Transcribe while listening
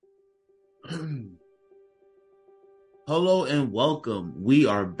Hello and welcome. We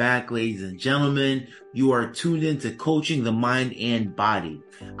are back, ladies and gentlemen. You are tuned into Coaching the Mind and Body.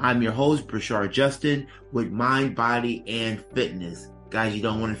 I'm your host, Prashar Justin, with Mind, Body, and Fitness. Guys, you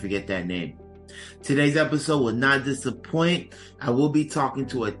don't want to forget that name. Today's episode will not disappoint. I will be talking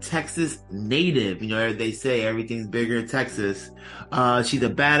to a Texas native. You know, they say everything's bigger in Texas. She's a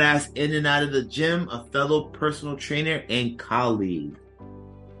badass in and out of the gym, a fellow personal trainer and colleague.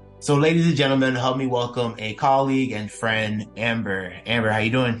 So, ladies and gentlemen, help me welcome a colleague and friend, Amber. Amber, how you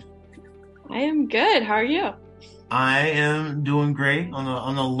doing? I am good. How are you? I am doing great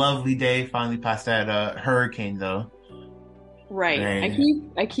on a lovely day. Finally past that hurricane though. Right. I Right. keep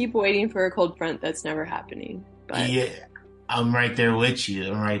I keep waiting for a cold front that's never happening. But Yeah, I'm right there with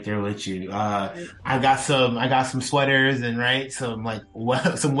you. I'm right there with you. I got some sweaters and right some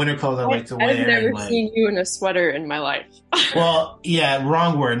some winter clothes I like to I've wear and never seen you in a sweater in my life. well, yeah,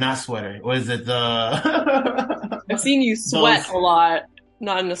 wrong word, not sweater. Was it the I've seen you sweat those? a lot,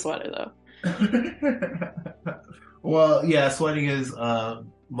 not in a sweater though. Well, yeah, sweating is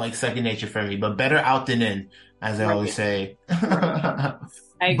like second nature for me, but better out than in, as I always Right. say. Right.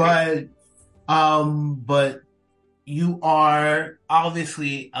 I agree. But but you are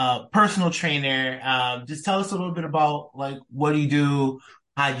obviously a personal trainer. Just tell us a little bit about like what do you do?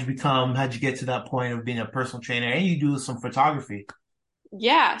 How'd you get to that point of being a personal trainer? And you do some photography.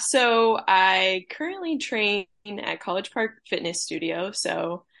 Yeah, so I currently train at College Park Fitness Studio.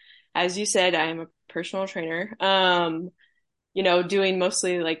 So as you said, I'm a personal trainer. Doing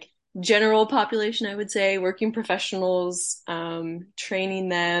mostly like general population, I would say, working professionals, training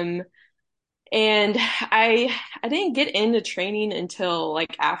them. And I didn't get into training until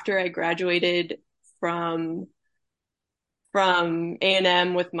like after I graduated from from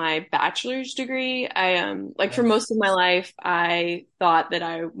A&M with my bachelor's degree. I like for Nice. most of my life I thought that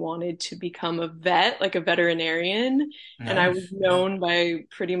I wanted to become a vet, like a veterinarian, and I was Nice. Yeah. known by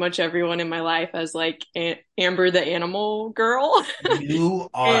pretty much everyone in my life as like Amber the animal girl. You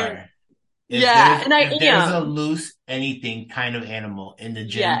And are. If yeah, there's and I if there's a am. loose anything kind of animal in the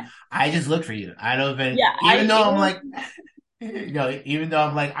Yeah. gym, I just look for you. I don't even Yeah, even I though I'm like am. even though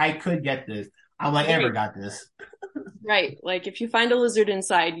I'm like I could get this. I'm like Amber Right. got this. Right. Like if you find a lizard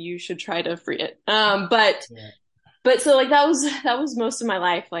inside, you should try to free it. Yeah. But so like that was most of my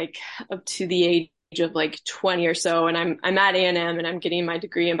life, like up to the age of like 20 or so. And I'm at A&M and M and I'm getting my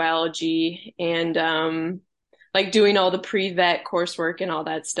degree in biology and like doing all the pre-vet coursework and all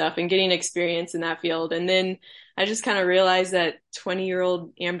that stuff and getting experience in that field. And then I just kind of realized that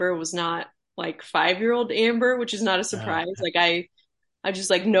 20-year-old Amber was not like 5-year-old Amber, which is not a Uh, surprise. Like I just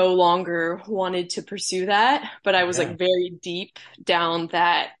like no longer wanted to pursue that, but I was yeah. like very deep down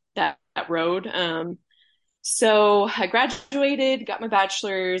that road. So I graduated, got my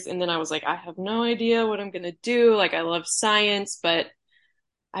bachelor's, and then I was like, I have no idea what I'm gonna do. Like I love science, but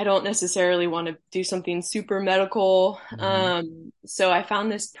I don't necessarily want to do something super medical. Hmm. So I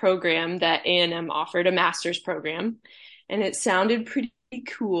found this program that A&M offered, a master's program, and it sounded pretty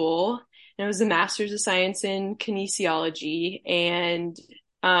cool. And it was a master's of science in kinesiology and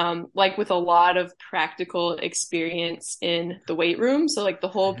like with a lot of practical experience in the weight room. So like the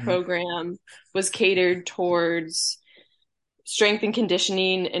whole Hmm. program was catered towards strength and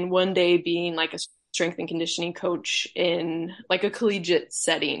conditioning and one day being like a strength and conditioning coach in like a collegiate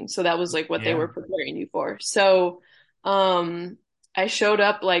setting. So that was like what they Yeah. were preparing you for. So I showed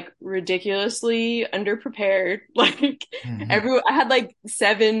up like ridiculously underprepared. Like Hmm. I had like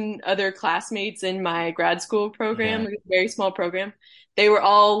 7 other classmates in my grad school program, Yeah. like a very small program. They were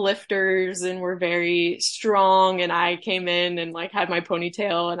all lifters and were very strong. And I came in and like had my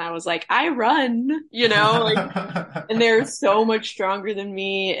ponytail and I was like, I run, like and they're so much stronger than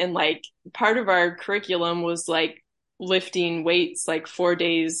me. And like part of our curriculum was like lifting weights like 4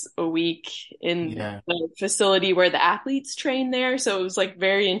 days a week in Yeah. the facility where the athletes train there. So it was like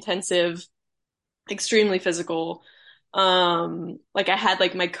very intensive, extremely physical. Like I had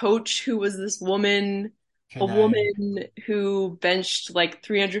like my coach who was this woman, a Can I? woman who benched like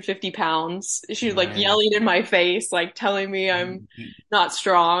 350 pounds. She was like Nice. yelling in my face, like telling me I'm not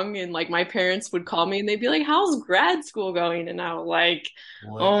strong. And like my parents would call me and they'd be like, how's grad school going? And I was like,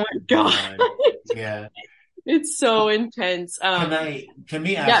 What oh my God, God? Yeah. it's so intense. Can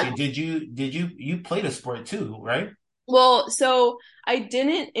me ask Yeah, you, you played a sport too, right? well, so I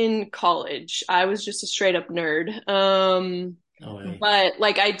didn't in college. I was just a straight up nerd. No way. But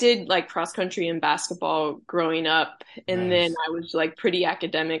like I did like cross country and basketball growing up, and then Nice. I was like pretty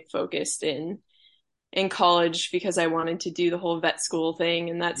academic focused in in college because I wanted to do the whole vet school thing,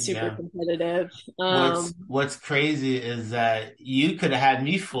 and that's super Yeah. competitive. What's crazy is that you could have had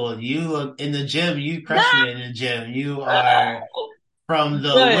me fooled. You look in the gym, you crushing it Ah, in the gym. You are from the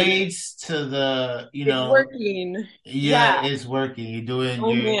good. weights to the, It's working. yeah, Yeah. it's working.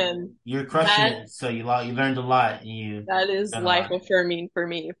 Oh man, You're crushing that it. So you learned a lot and you that is done a life lot. affirming for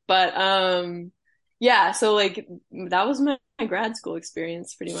me. But yeah, so like that was my grad school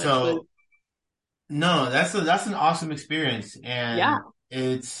experience pretty much was So no, that's an awesome experience, yeah. and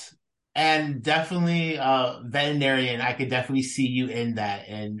it's and definitely veterinarian. I could definitely see you in that,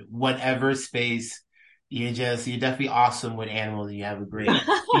 and whatever space you're definitely awesome with animals. You have a great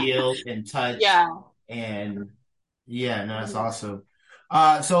feel and touch, Yeah. and yeah, no, that's awesome.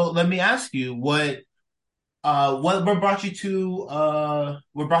 So let me ask you, what brought you to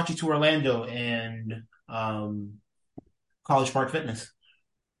what brought you to Orlando and College Park Fitness?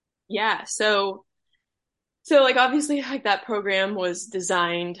 Yeah. So like obviously like that program was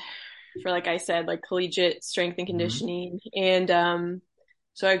designed for like I said, like collegiate strength and Hmm. conditioning. And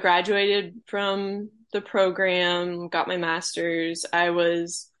so I graduated from the program, got my master's. I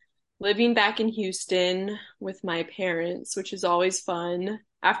was living back in Houston with my parents, which is always fun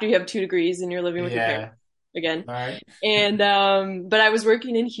after you have 2 degrees and you're living with your parents Yeah. again. All right. And but I was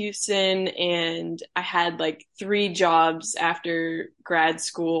working in Houston and I had like 3 jobs after grad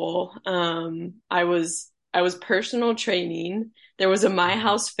school. I was personal training. There was a My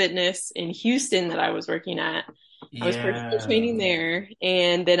House Fitness in Houston that I was working at. I was personal training Yeah. there,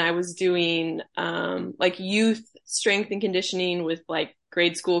 and then I was doing like youth strength and conditioning with like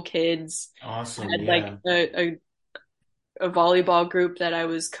grade school kids. I Awesome. had like Yeah. a volleyball group that I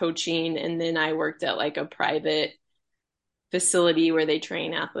was coaching, and then I worked at like a private facility where they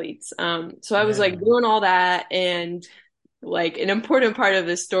train athletes. So I was like Yeah. doing all that, and like an important part of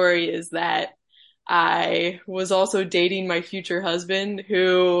this story is that I was also dating my future husband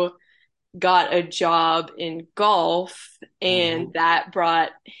who got a job in golf, and Hmm. that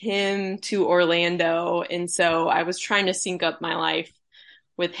brought him to Orlando. And so I was trying to sync up my life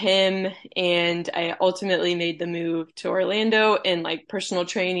with him, and I ultimately made the move to Orlando. And like personal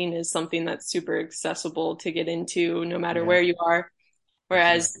training is something that's super accessible to get into no matter Yeah. where you are, For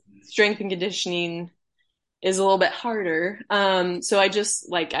sure. whereas strength and conditioning is a little bit harder. So I just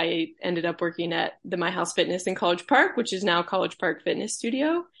like I ended up working at the My House Fitness in College Park, which is now College Park Fitness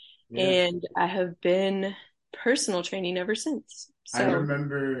Studio, Yeah. and I have been personal training ever since. I So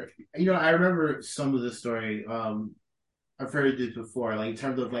remember, I remember some of the story. I've heard this before, like in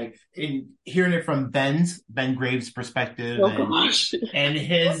terms of like in hearing it from Ben Graves' perspective oh gosh. and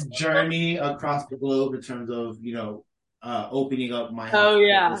his journey across the globe in terms of, opening up my house Oh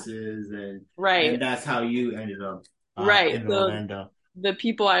yeah. fitnesses Right. and that's how you ended up Right. in So Orlando. the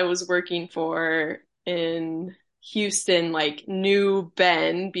people I was working for in Houston like knew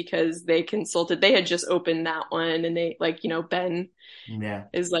Ben because they consulted. They had just opened that one, and they like, Ben Yeah.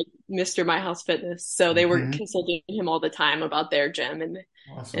 is like Mr. My House Fitness. So they were Hmm. consulting him all the time about their gym, and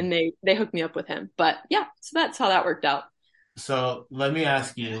Awesome. they hooked me up with him. But yeah, so that's how that worked out. So let me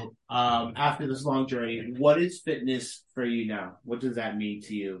ask you, after this long journey, what is fitness for you now? What does that mean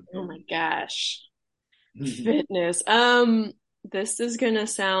to you? Oh my gosh. And Fitness. This is gonna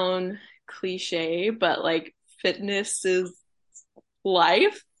sound cliche, but like fitness is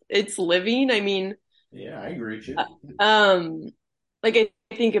life. It's living. I mean, yeah, I agree with uh, you. um, like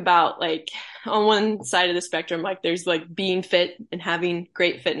I think about like on one side of the spectrum, like there's like being fit and having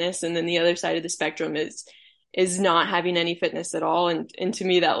great fitness, and then the other side of the spectrum is not having any fitness at all. And to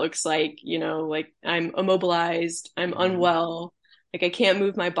me that looks like, like I'm immobilized, I'm Hmm. unwell, like I can't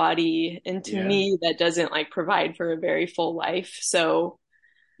move my body. And to Yeah, me that doesn't like provide for a very full life. So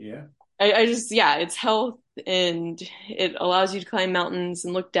yeah. I just yeah, it's health, and it allows you to climb mountains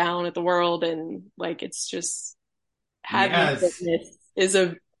and look down at the world, and like it's just having Yes. fitness is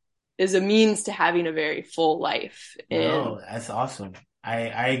a means to having a very full life. And No, that's awesome.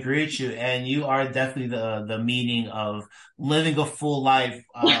 I agree with you, and you are definitely the meaning of living a full life.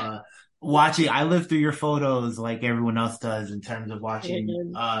 Watching, I live through your photos like everyone else does in terms of watching,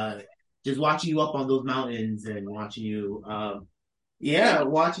 and just watching you up on those mountains and watching you, thank you.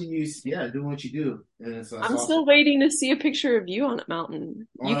 watching you, yeah, doing what you do, and that's I'm awesome. still waiting to see a picture of you on a mountain.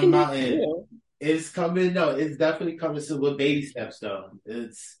 You On a can do it mountain, too. it's coming. No, it's definitely coming soon with baby steps, though.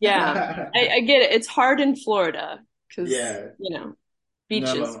 It's Yeah, I get it. It's hard in Florida because, yeah, no,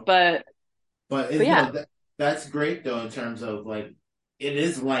 beaches, no. But but it's yeah, no, that's great though in terms of like it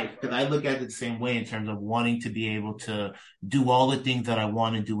is life because I look at it the same way in terms of wanting to be able to do all the things that I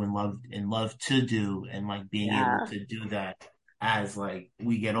want to do and love to do and like being able yeah, to do that as like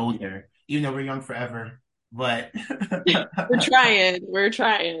we get older. even though we're young forever, but We're trying. We're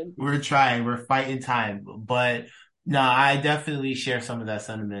trying. we're trying, we're fighting time. But no, I definitely share some of that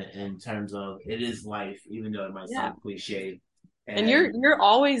sentiment in terms of it is life, even though it might Yeah. sound cliche. And you're And you're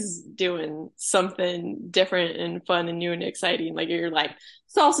always doing something different and fun and new and exciting. Like you're like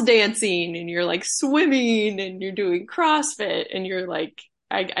salsa dancing and you're like swimming and you're doing CrossFit and you're like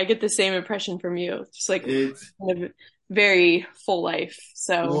I get the same impression from you. Just like it's kind of very full life.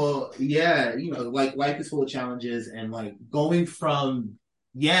 So well, yeah, like life is full of challenges and like going from,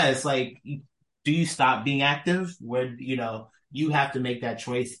 yeah, it's like, do you stop being active? Where, you have to make that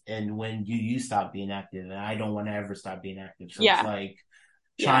choice. And when you stop being active, and I don't want to ever stop being active. So it's yeah, like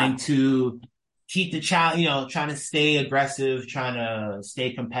yeah. trying to keep the challenge, trying to stay aggressive, trying to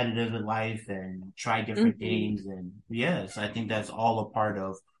stay competitive in life and try different Hmm. things. And yes, I think that's all a part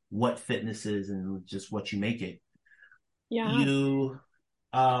of what fitness is and just what you make it. Yeah. You,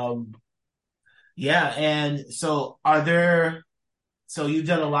 um, yeah, and so you've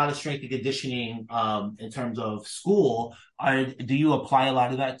done a lot of strength and conditioning in terms of school. Do you apply a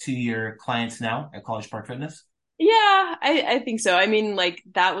lot of that to your clients now at College Park Fitness? Yeah, I think so. I mean, like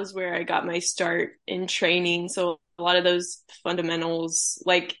that was where I got my start in training. So a lot of those fundamentals,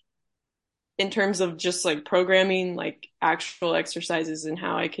 like in terms of just like programming, like actual exercises and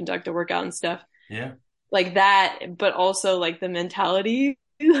how I conduct a workout and stuff Yeah, like that, but also like the mentality.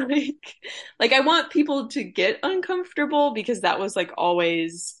 Like I want people to get uncomfortable because that was like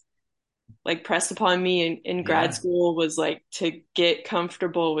always like pressed upon me in grad yeah. school was like to get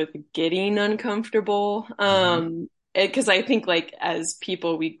comfortable with getting uncomfortable. Mm-hmm. Because I think like as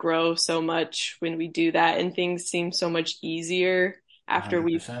people we grow so much when we do that and things seem so much easier after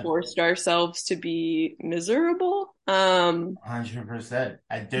we've 100%. forced ourselves to be miserable. 100%.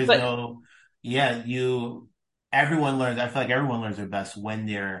 There's But no, yeah, everyone learns. I feel like everyone learns their best when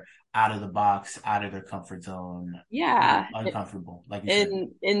they're out of the box, out of their comfort zone, yeah, uncomfortable, like you said.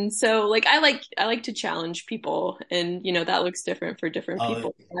 and so like I like to challenge people and that looks different for different Oh,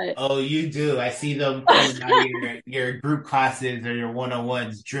 people. But oh, you do. I see them coming out of your group classes or your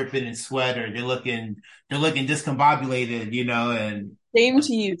one-on-ones, dripping in sweat, or they're looking discombobulated, and same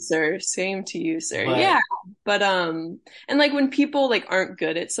to you, sir. Same to you, sir. Yeah. but But and like when people like aren't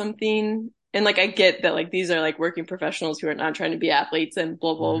good at something, and like I get that like these are like working professionals who are not trying to be athletes and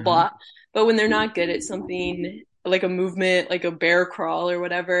blah blah blah. hmm Blah. But when they're not good at something like a movement, like a bear crawl or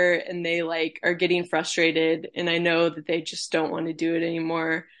whatever, and they like are getting frustrated and I know that they just don't want to do it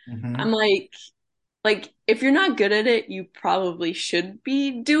anymore. I'm hmm like if you're not good at it, you probably should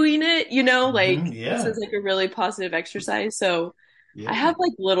be doing it, like this yeah, is like a really positive exercise. So I yeah. have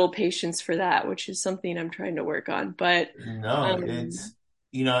like little patience for that, which is something I'm trying to work on. But No, um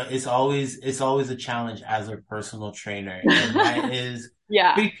it's always a challenge as a personal trainer, and that is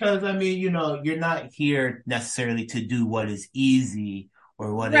yeah, because I mean, you're not here necessarily to do what is easy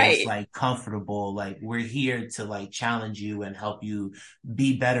or what is right. like comfortable. Like we're here to like challenge you and help you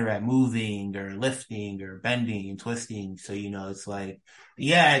be better at moving or lifting or bending and twisting. So, it's like,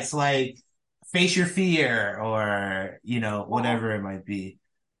 yeah, it's like face your fear or, Yeah. whatever it might be.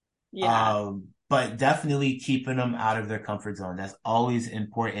 Yeah. But definitely keeping them out of their comfort zone. That's always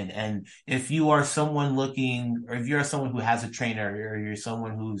important. And if you are someone looking, or if you're someone who has a trainer, or you're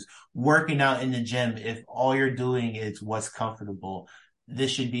someone who's working out in the gym, if all you're doing is what's comfortable,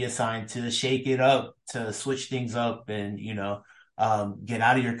 this should be a sign to shake it up, to switch things up and, get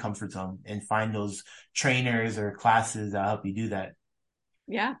out of your comfort zone and find those trainers or classes that help you do that.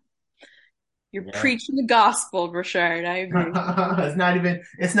 Yeah. You're Yeah. preaching the gospel, Richard. I agree.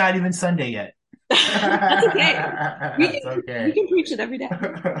 It's not even Sunday yet. That's okay. We It's can we okay. can preach it every day.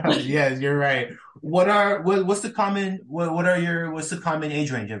 Yes, you're right. What's the common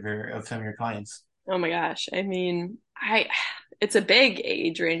age range of some of your clients? Oh my gosh. I mean, it's a big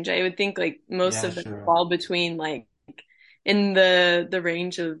age range. I would think like most Yeah, of them sure. fall between like in the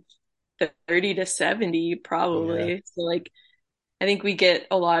range of 30 to 70 Yeah, probably. So like I think we get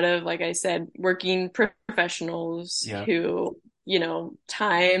a lot of, like I said, working professionals yeah, who,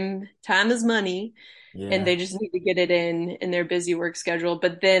 time is money and yeah, they just need to get it in their busy work schedule.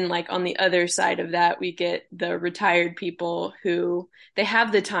 But then like on the other side of that, we get the retired people who they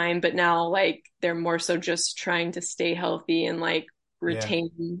have the time, but now like they're more so just trying to stay healthy and like yeah.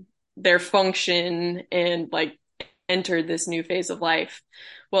 retain their function and like enter this new phase of life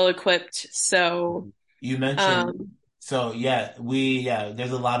well equipped. So, You mentioned um, so yeah,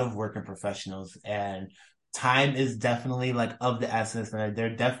 there's a lot of working professionals and time is definitely like of the essence, and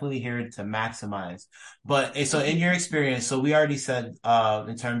they're definitely here to maximize. But so in Mhm. your experience, so we already said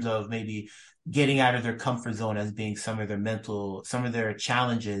in terms of maybe getting out of their comfort zone as being some of their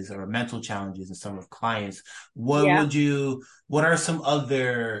challenges or mental challenges and some of clients. Yeah. What are some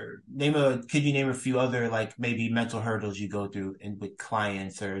other could you name a few other like maybe mental hurdles you go through in with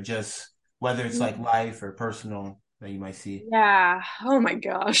clients or just whether it's like life or personal that you might see? Yeah. Oh my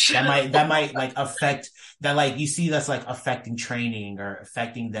gosh. That might like affect that like you see that's like affecting training or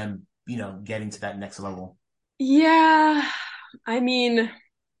affecting them, getting to that next level. Yeah. I mean,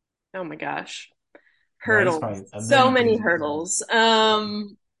 oh my gosh. Right? It's Hurdles. probably a So million many things you can say. hurdles. Yeah.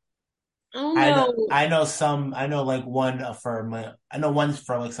 I don't know. I know like I know one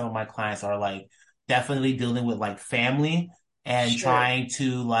for like some of my clients are like definitely dealing with like family and Sure. trying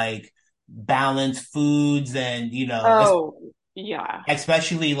to like balance foods and Oh, yeah.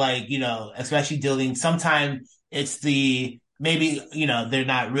 especially like especially dealing sometimes it's the maybe they're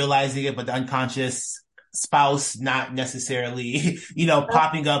not realizing it but the unconscious spouse not necessarily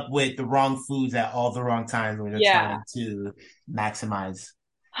popping up with the wrong foods at all the wrong times when they're Yeah. trying to maximize.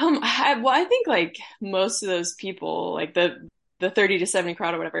 I think like most of those people, like the 30 to 70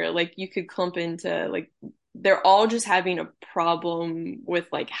 crowd or whatever, like you could clump into like they're all just having a problem with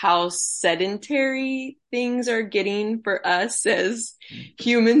like how sedentary things are getting for us as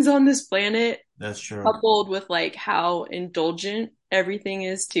humans on this planet, That's true. coupled with like how indulgent everything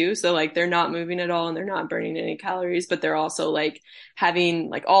is too. So like they're not moving at all and they're not burning any calories, but they're also like having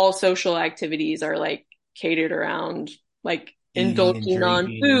like all social activities are like catered around like Eating and indulging on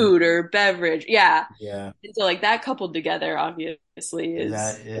drinking. food or beverage. Yeah. Yeah, And so like that coupled together obviously that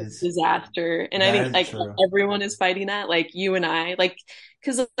is a is disaster. And I that think is like true. everyone is fighting that. Like you and I, like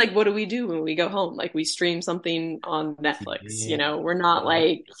because like what do we do when we go home? Like we stream something on Netflix, you TV. know, we're not Yeah.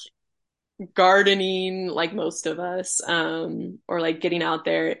 like gardening like most of us or like getting out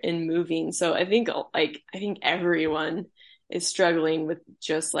there and moving. So I think everyone is struggling with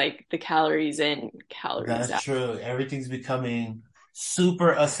just like the calories in, calories That's out. true. Everything's becoming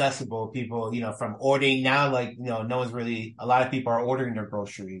super accessible. People, from ordering now, like, no one's really, a lot of people are ordering their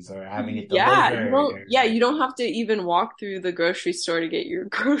groceries or having it Yeah, you delivered don't or yeah, you don't have to even walk through the grocery store to get your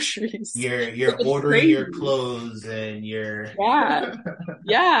groceries. you're Like it's ordering your crazy. clothes and you're, Yeah.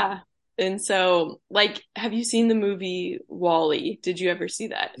 Yeah. And so like have you seen the movie Wall-E? Did you ever see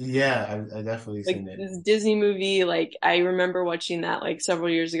that? yeah, I definitely Like seen it. this Disney movie, like I remember watching that like several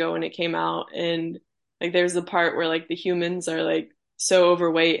years ago when it came out, and like there's the part where like the humans are like so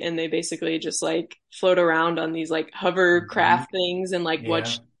overweight and they basically just like float around on these like Mhm. hovercraft things and like Yeah.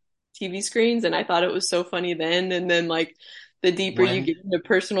 watch TV screens, and I thought it was so funny then, and then like the deeper you One get into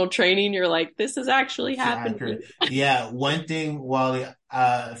personal training, you're like, this is actually It's happening. accurate. Yeah, one thing Wally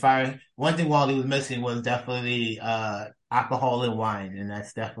was missing was definitely alcohol and wine, and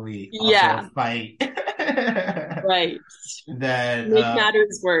that's definitely also a Yeah, fight right. that Make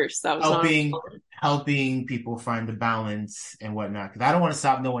matters worse. That was not helping helping people find the balance and whatnot. Because I don't want to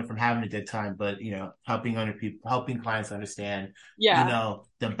stop no one from having a good time, but helping clients understand, yeah,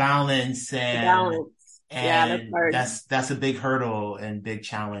 the balance the balance. Yeah, that's and hard. that's a big hurdle and big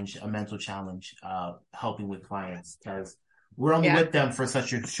challenge, a mental challenge, helping with clients because we're only Yeah. with them for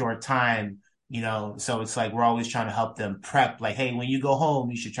such a short time, so it's like we're always trying to help them prep, like, hey, when you go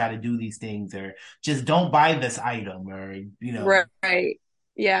home, you should try to do these things, or just don't buy this item, or Right.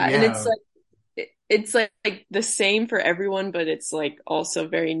 Yeah, and it's yeah. like it's like the same for everyone, but it's like also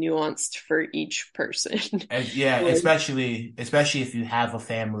very nuanced for each person. Yeah, Like, especially if you have a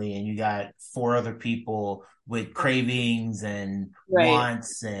family and you got four other people with cravings and right.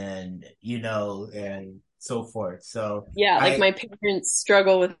 wants and and so forth. So Yeah, like I my parents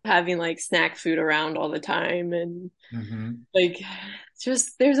struggle with having like snack food around all the time, and mhm. like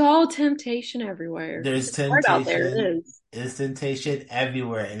just there's all temptation everywhere. There's It's hard out there. temptation, It is. there's temptation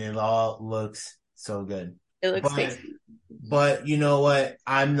everywhere, and it all looks so good. It looks But tasty. you know what?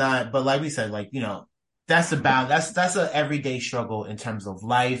 I'm not. But like we said, like that's about that's a everyday struggle in terms of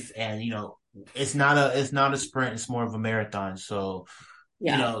life, and it's not a sprint. It's more of a marathon. So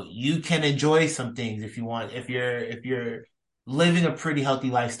Yeah. you can enjoy some things if you want. If you're living a pretty healthy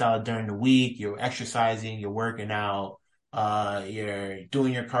lifestyle during the week, you're exercising, you're working out, you're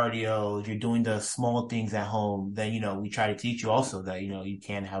doing your cardio, you're doing the small things at home, then we try to teach you also that you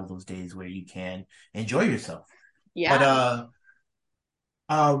can have those days where you can enjoy yourself. But Yeah.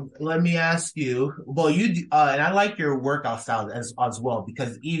 Let me ask you. Well, and I like your workout style as well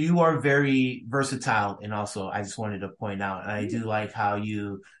because you are very versatile, and also I just wanted to point out, and I do like how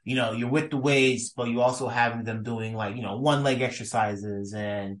you're with the weights, but you also having them doing like one leg exercises,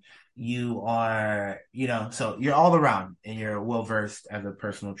 and you are so you're all around, and you're well versed as a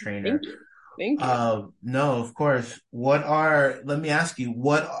personal trainer. Thank you. Thank you. No, of course. Let me ask you,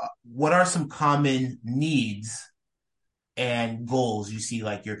 what are some common needs and goals you see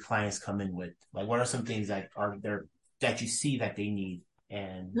like your clients come in with? Like, what are some things that are there that you see that they need?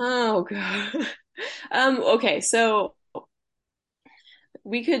 And Oh God. Okay, so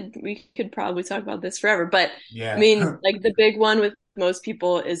we could probably talk about this forever, but I yeah, mean, like the big one with most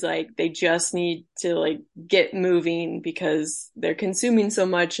people is like they just need to like get moving because they're consuming so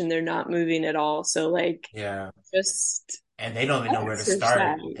much and they're not moving at all. So like yeah, just and they don't even know where to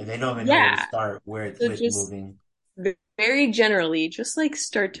start, and they exercise. don't even know where to Yeah. start So with just moving. very generally, just like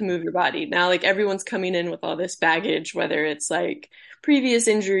start to move your body. Now, like everyone's coming in with all this baggage, whether it's like previous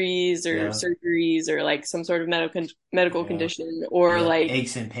injuries or Yeah, surgeries or like some sort of medical yeah, condition or yeah. like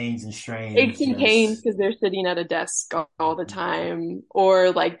Aches and pains and aches strains, and pains just because they're sitting at a desk all the time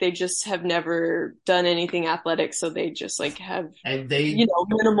or like they just have never done anything athletic, so they just like have and they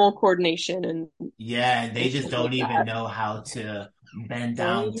minimal coordination yeah, and and they just stuff like don't even that. know how to bend Don't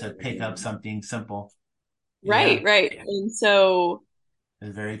down to pick up even something simple. Yeah, right. And so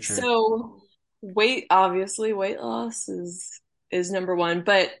it's very true. So obviously weight loss is number one,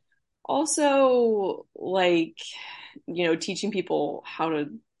 but also like, teaching people how to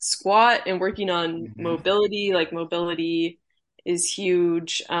squat and working on Hmm. mobility. Like mobility is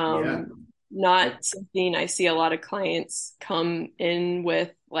huge. Yeah. Not something I see a lot of clients come in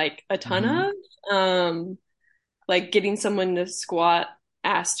with like a ton Hmm. of. Like getting someone to squat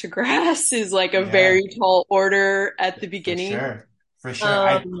ass to grass is like a Yeah. very tall order at the For beginning. sure. For sure.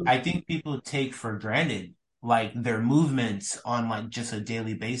 I Um, think people take for granted like their movements on like just a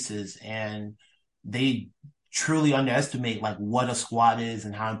daily basis, and they truly underestimate like what a squat is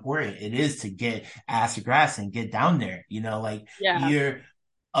and how important it is to get ass to grass and get down there. Like yeah. you're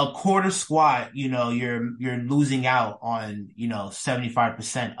a quarter squat, you're losing out on,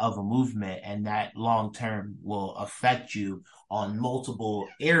 75% of a movement, and that long term will affect you on multiple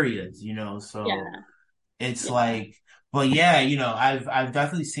areas, so Yeah, it's yeah. like, but yeah, I've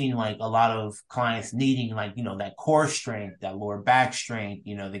definitely seen like a lot of clients needing like, that core strength, that lower back strength,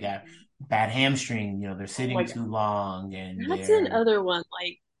 they got bad hamstring, they're Oh my sitting God. too long and That's they're, another one.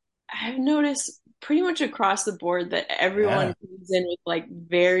 Like, I've noticed pretty much across the board that everyone yeah, comes in with like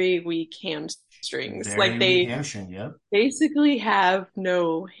very weak hamstrings. Like very weak they hamstring. Yep. basically have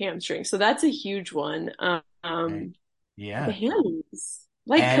no hamstring. So that's a huge one. Right. The Yeah. hammies.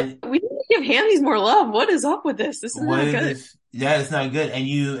 Like And we need to give hammies more love. What is up with this? This is what not is good. this? Yeah, it's not good. And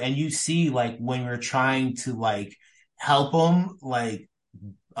you see like when we're trying to like help them, like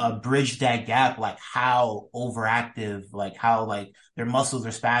bridge that gap, like how overactive, like how like their muscles are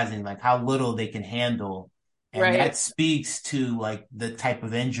spazzing, like how little they can handle. And that Right. speaks to like the type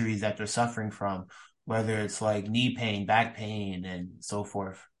of injuries that they're suffering from, whether it's like knee pain, back pain, and so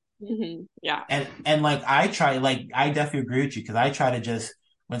forth. Yeah. And like I definitely agree with you because I try to just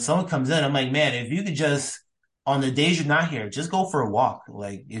when someone comes in, I'm like, man, if you could just on the days you're not here, just go for a walk.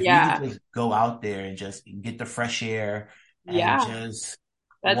 Like if you could Yeah. just go out there and just get the fresh air and Yeah. just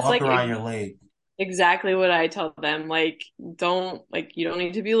That's walk like around your lake. exactly what I tell them. Like, you don't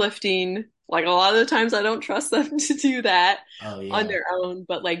need to be lifting. Like, a lot of the times I don't trust them to do that Oh on yeah. their own,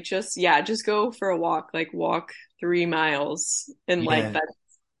 but like, just go for a walk, like, walk 3 miles. And like, Yeah. that's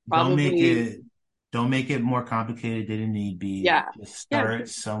Don't make probably, it don't make it more complicated than it need be. yeah, Just yeah, start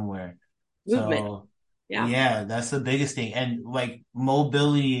somewhere. movement. So Yeah, yeah, that's the biggest thing. And like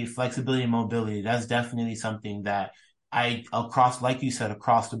mobility, flexibility and mobility, that's definitely something that I across like you said,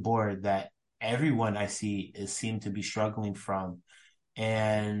 across the board that everyone I see is seem to be struggling from.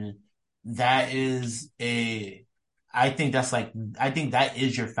 And that is a I think that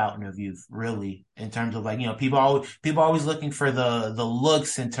is your fountain of youth, really, in terms of like, people always looking for the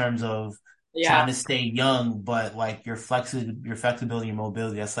looks in terms of trying yeah, to stay young, but like your flexibility and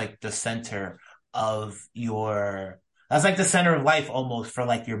mobility, that's like the center of your that's like the center of life almost for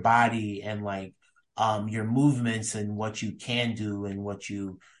like your body and like your movements and what you can do and what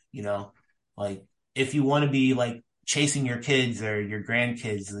you know like if you want to be like chasing your kids or your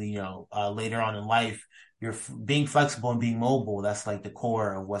grandkids, later on in life, being flexible and being mobile. That's like the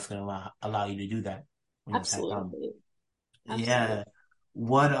core of what's going to allow you to do that when the time comes. absolutely. Absolutely.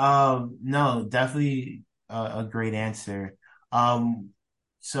 Yeah. No, definitely a great answer.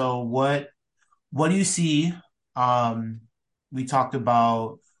 So what do you see? Um, we talked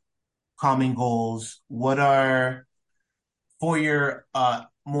about common goals. What are for your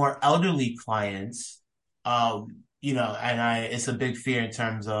more elderly clients, and it's a big fear in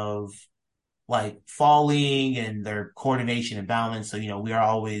terms of like falling and their coordination and balance. So, we are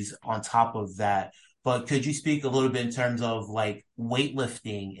always on top of that. But could you speak a little bit in terms of like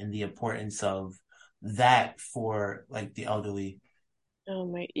weightlifting and the importance of that for like the elderly? Oh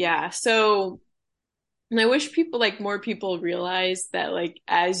my, yeah. So, and I wish people like more people realize that like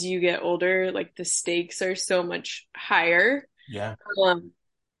as you get older, like the stakes are so much higher. Yeah, Um,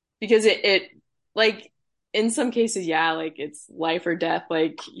 because it like in some cases, yeah, like it's life or death,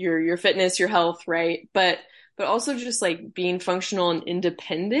 like your fitness, your health, right? But also just like being functional and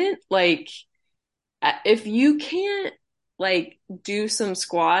independent. Like if you can't like do some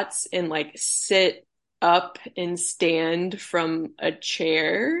squats and like sit up and stand from a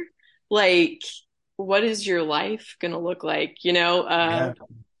chair, like what is your life gonna look like, you know? yeah,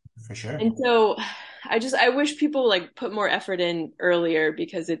 for sure. And so I wish people like put more effort in earlier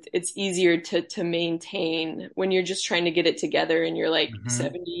because it's easier to maintain when you're just trying to get it together and you're like Hmm.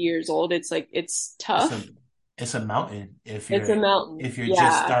 70 years old. It's like it's It's a tough. it's a mountain It's a mountain. if you're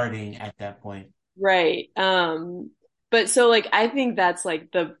just Yeah, starting at that point. right. But so like I think that's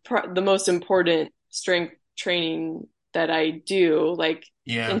like the most important strength training that I do like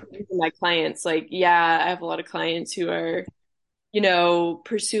in Yeah, terms of my clients. Like yeah, I have a lot of clients who are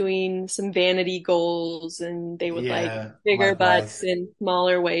pursuing some vanity goals and they would like yeah, bigger butts likewise, and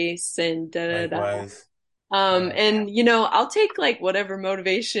smaller waists and da da da. likewise. Yeah. And I'll take like whatever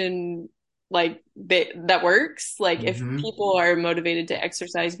motivation like that works. Like if Hmm. people are motivated to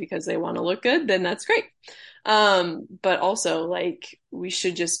exercise because they want to look good, then that's great. But also like we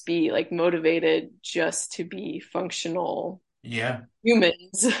should just be like motivated just to be functional Yeah.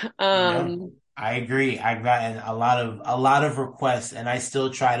 humans. No, Um, I agree. I've gotten a lot of requests, and I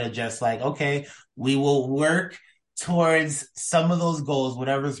still try to just like, okay, we will work towards some of those goals,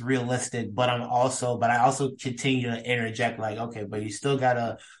 whatever's realistic. But I also continue to interject, like, okay, but you still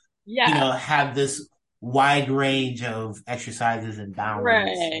gotta, yeah. have this wide range of exercises and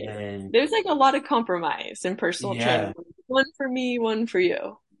balance. Right. And There's like a lot of compromise in personal training. yeah, One for me, one for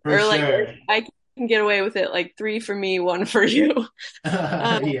you. for Or like if sure. I can get away with it, like three for me, one for you.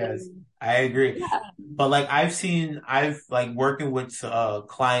 Yes, I agree. Yeah, But like I've like working with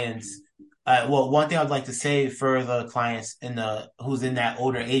clients. Well, one thing I'd like to say for the clients in the who's in that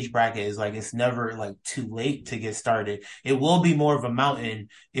older age bracket is like it's never like too late to get started. It will be more of a mountain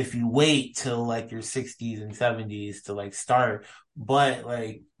if you wait till like your 60s and 70s to like start. But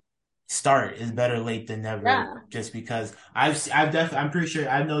like start is better late than never yeah, just because I've definitely I'm pretty sure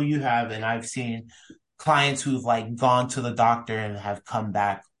I know you have and I've seen clients who've like gone to the doctor and have come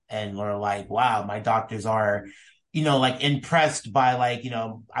back and were like, wow, my doctors are, like impressed by like,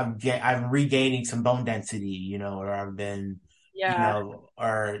 I'm regaining some bone density, or I've been, yeah,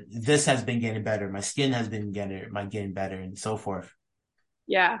 or this has been getting better, my skin has been getting better and so forth.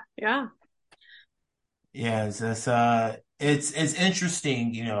 yeah, yeah. Yeah, it's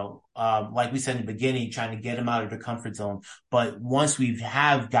interesting, like we said in the beginning, trying to get them out of their comfort zone. But once we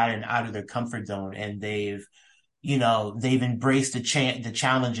have gotten out of their comfort zone and they've embraced the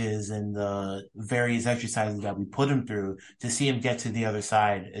challenges and the various exercises that we put them through to see them get to the other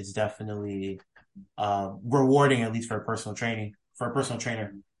side, it's definitely rewarding, at least for a personal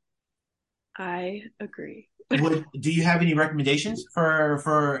trainer. I agree. Do you have any recommendations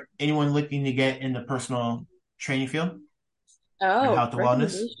for anyone looking to get in the personal training field and Oh, health and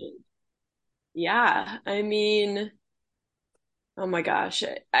wellness? recommendation. Yeah, I mean, oh my gosh,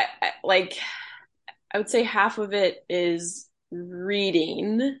 I like I would say half of it is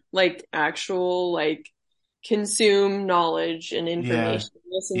reading, like actual like consume knowledge and Yeah, information,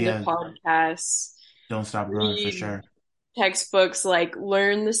 listen to yeah. podcasts, Don't stop growing for read sure. textbooks, like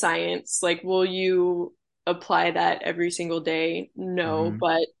learn the science. Like, will you apply that every single day? No, Hmm.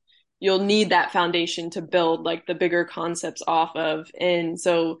 but you'll need that foundation to build like the bigger concepts off of. And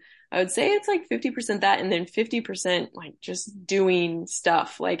so I would say it's like 50% that and then 50% like just doing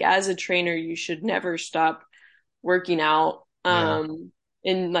stuff. Like as a trainer, you should never stop working out. Yeah.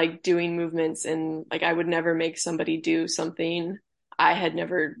 And like doing movements and like I would never make somebody do something I had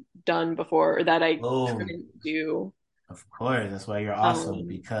never done before or that I Oh, couldn't do. of course. That's why you're awesome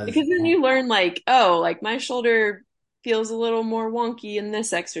because Because then you learn like, oh, like my shoulder feels a little more wonky in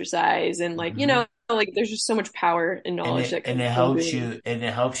this exercise and like, mhm. like there's just so much power and and knowledge it that and comes it from helps doing. you and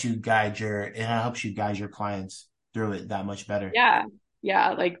it helps you guide your clients through it that much better. Yeah.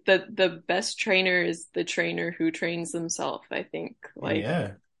 Yeah, like the best trainer is the trainer who trains themselves, I think. Like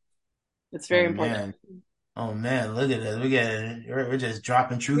Yeah. it's Oh very important. man. Oh man, look at this. We're just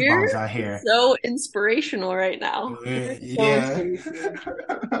dropping truth bombs We're out here. so inspirational right now. We're so Yeah. inspirational.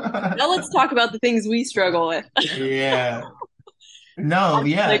 Now let's talk about the things we struggle with. Yeah. No, Like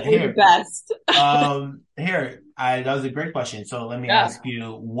yeah, we're the here. best. Here, I that was a great question. So let me Yeah. ask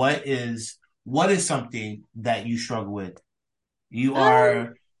you, what is something that you struggle with? You Um,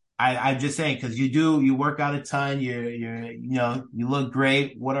 are I'm just saying because you work out a ton, you look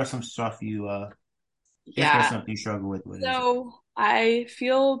great. What are some stuff if there's yeah. something you struggle with, what is it? So I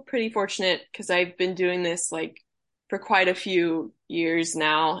feel pretty fortunate because I've been doing this like for quite a few years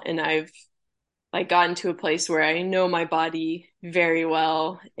now, and I've like gotten to a place where I know my body very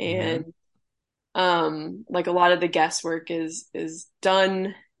well, Mm-hmm. and like a lot of the guesswork is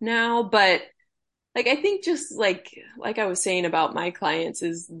done now. But like I think just like I was saying about my clients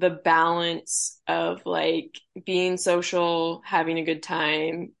is the balance of like being social, having a good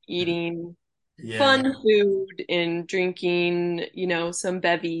time, eating Yeah. fun food and drinking, some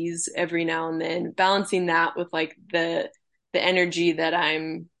bevies every now and then, balancing that with like the energy that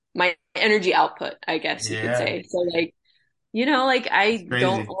my energy output, I guess you could Yeah. say. So like, like It's I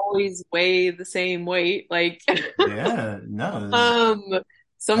don't crazy. always weigh the same weight. Like Yeah. No, um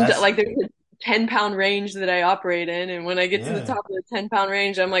some that's like there's a 10-pound range that I operate in, and when I get to the yeah. top of the 10-pound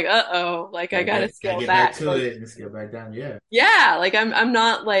range, I'm like, uh-oh, like I gotta Gotta scale get back back. to Like it and scale back down. Yeah. yeah, like I'm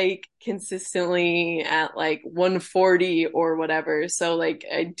not like consistently at like 140 or whatever. So like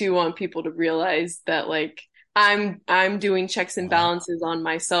I do want people to realize that like I'm doing checks and Uh-huh. balances on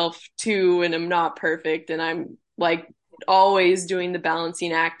myself too, and I'm not perfect, and I'm like always doing the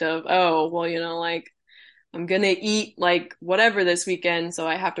balancing act of, oh, well, like I'm gonna eat like whatever this weekend, so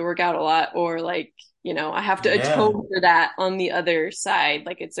I have to work out a lot, or like, I have to Yeah. atone for that on the other side.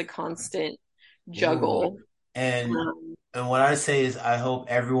 Like it's a constant Ooh. juggle. And Um, and what I say is I hope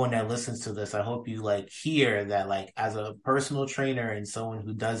everyone that listens to this, I hope you like hear that like as a personal trainer and someone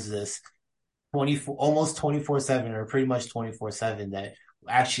who does this 24 almost 24/7 or pretty much 24/7 that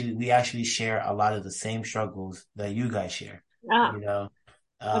we actually share a lot of the same struggles that you guys share, yeah, you know.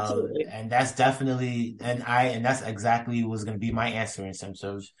 absolutely. And that's definitely and that's exactly was going to be my answer in terms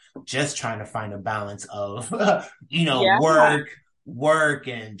of just trying to find a balance of Yeah, work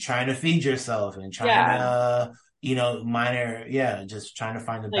and trying to feed yourself and trying yeah. to minor yeah just trying to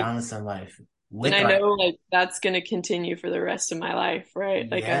find a Like, balance in life and with I our know like that's gonna continue for the rest of my life, right?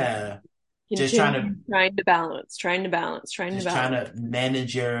 Like I'm yeah just trying to continue trying to balance, trying to balance, trying to just trying balance. to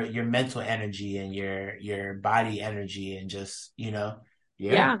manage your mental energy and your body energy and just yeah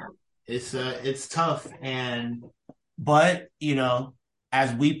Yeah, it's tough and but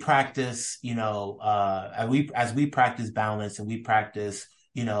as we practice as we practice balance and we practice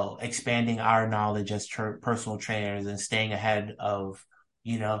expanding our knowledge as personal trainers and staying ahead of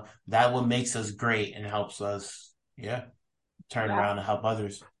that what makes us great and helps us yeah turn yeah. around and help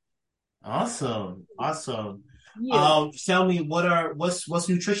others. Awesome. Awesome. Yeah. Tell me what's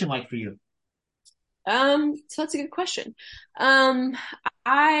nutrition like for you? So that's a good question. Um,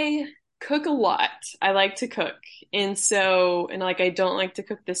 I cook a lot. I like to cook. And like I don't like to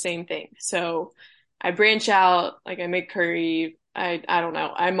cook the same thing. So I branch out, like I make curry. I don't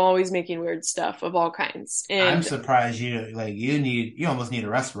know. I'm always making weird stuff of all kinds. I'm And surprised you almost need a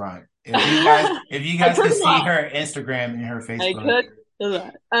restaurant. If you I guys cook could a see lot. her Instagram and her I Facebook, cook a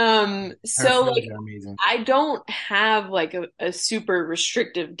lot. her So foods like are amazing. I don't have like a super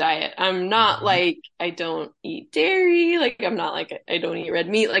restrictive diet. I'm not Hmm. like I don't eat dairy. Like I'm not like I don't eat red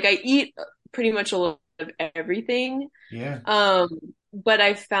meat. Like I eat pretty much a little of everything. Yeah. Um, but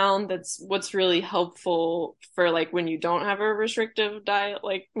I found that's what's really helpful for like when you don't have a restrictive diet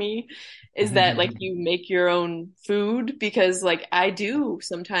like me is that like you make your own food because like I do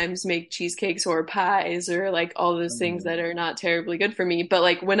sometimes make cheesecakes or pies or like all those things that are not terribly good for me. But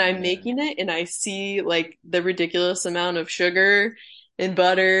like when I'm Yeah. making it and I see like the ridiculous amount of sugar and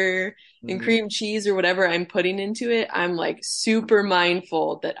butter and Mhm. cream cheese or whatever I'm putting into it, I'm like super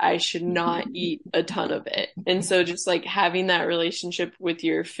mindful that I should not eat a ton of it. And so just like having that relationship with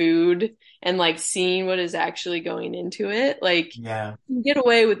your food and like seeing what is actually going into it, like Yeah. you can get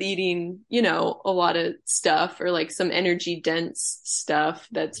away with eating, a lot of stuff or like some energy dense stuff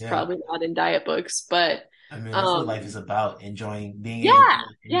that's Yeah. probably not in diet books, but I mean, that's what life is um about, enjoying being able yeah,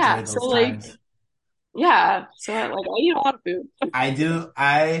 to enjoy yeah. So those like times. yeah, so I eat a lot of food.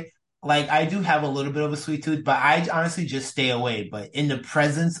 I do have a little bit of a sweet tooth, but I honestly just stay away. But in the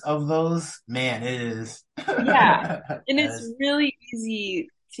presence of those, man, it is. Yeah. And That it's is, really easy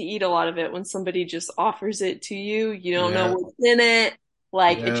to eat a lot of it when somebody just offers it to you. You don't know yeah, what's in it.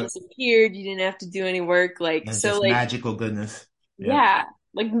 Like it yeah. just appeared. You didn't have to do any work. Like, It's so just like, magical goodness. Yep. yeah,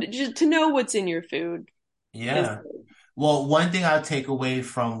 like just to know what's in your food. Is Yeah. Well, one thing I'll take away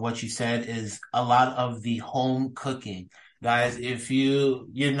from what you said is a lot of the home cooking. Guys, if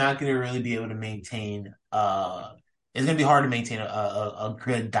you're not going to really be able to maintain it's going to be hard to maintain a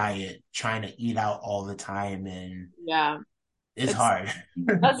good diet trying to eat out all the time, and yeah, it's it's hard.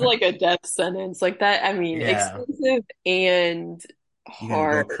 that's like a death sentence. Like that, I mean, Yeah. expensive and You're gonna go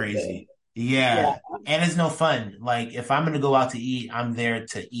hard. crazy. Yeah, Yeah. And it's no fun. Like if I'm gonna go out to eat, I'm there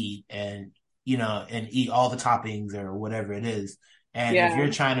to eat and and eat all the toppings or whatever it is. And if yeah,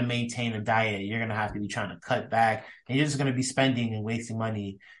 you're trying to maintain a diet, you're gonna have to be trying to cut back and you're just gonna be spending and wasting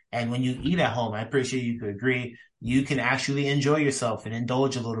money. And when you eat at home, I'm pretty sure you could agree, you can actually enjoy yourself and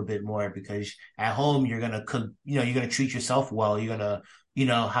indulge a little bit more because at home you're gonna cook, you're gonna treat yourself well. You're gonna,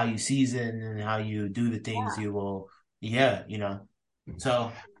 how you season and how you do the things you will, yeah,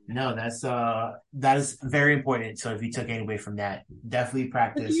 so no, that is very important. So if you took any away from that, definitely cook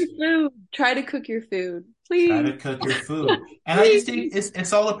your practice. food. Try to cook your food, Try please, to cook your food. And I just think please.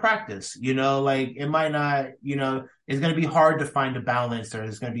 it's all a practice, like it might not, it's gonna be hard to find a balance or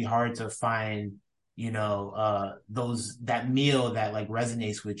it's gonna be hard to find, those that meal that like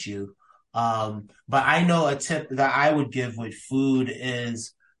resonates with you. But I know a tip that I would give with food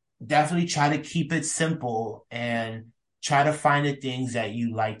is definitely try to keep it simple and try to find the things that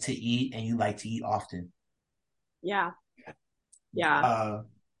you like to eat and you like to eat often. Yeah, yeah. Uh,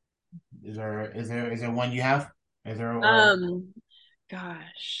 is there one you have? Is there or Um,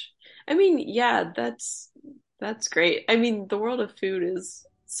 Gosh. I mean, yeah, that's great. I mean, the world of food is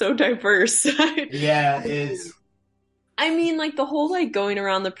so diverse. yeah, it's I mean, like the whole like going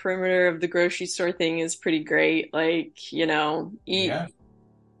around the perimeter of the grocery store thing is pretty great. Like, yeah,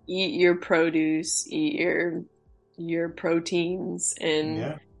 eat your produce, eat your proteins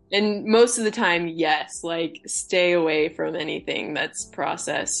yeah, and most of the time, yes, like stay away from anything that's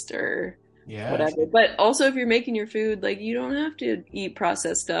processed or yeah. whatever. But also if you're making your food, like you don't have to eat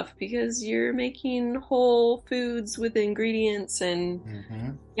processed stuff because you're making whole foods with ingredients and Hmm.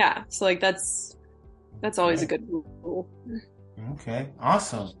 yeah, so like that's always a Okay. good rule. Okay.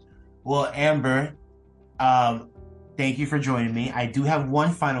 Awesome. Well, Amber, um, thank you for joining me. I do have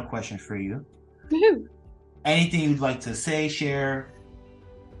one final question for you. Woohoo. Anything you'd like to say, share,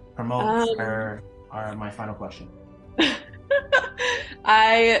 promote, Um, or my final question?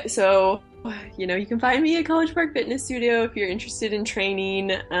 so you can find me at College Park Fitness Studio if you're interested in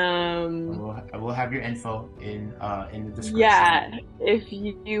training. I will have your info in the description. Yeah, if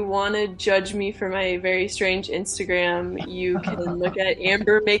you want to judge me for my very strange Instagram, you can look at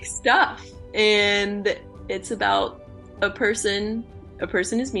Amber Makes Stuff, and it's about a person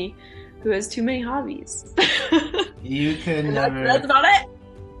is me, who has too many hobbies. You could And that's never. about it.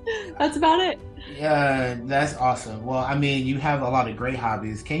 That's about it. Yeah, that's awesome. Well, I mean, you have a lot of great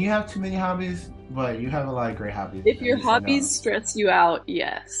hobbies. Can you have too many hobbies? But you have a lot of great hobbies. If At your least I know. hobbies stress you out,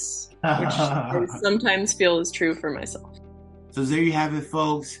 yes, which I sometimes feel is true for myself. So there you have it,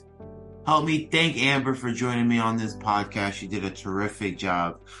 folks. Help me thank Amber for joining me on this podcast. She did a terrific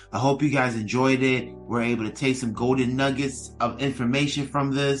job. I hope you guys enjoyed it. We're able to take some golden nuggets of information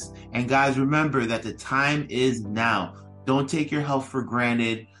from this. And guys, remember that the time is now. Don't take your health for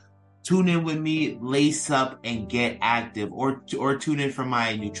granted. Tune in with me, lace up, and get active. Or tune in for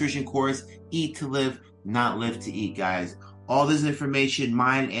my nutrition course, Eat to Live, Not Live to Eat, guys. All this information,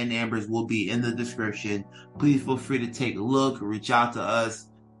 mine and Amber's, will be in the description. Please feel free to take a look, reach out to us.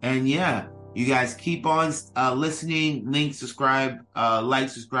 And yeah, you guys keep on listening, link, subscribe, like,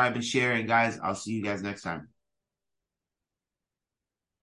 subscribe, and share. And guys, I'll see you guys next time.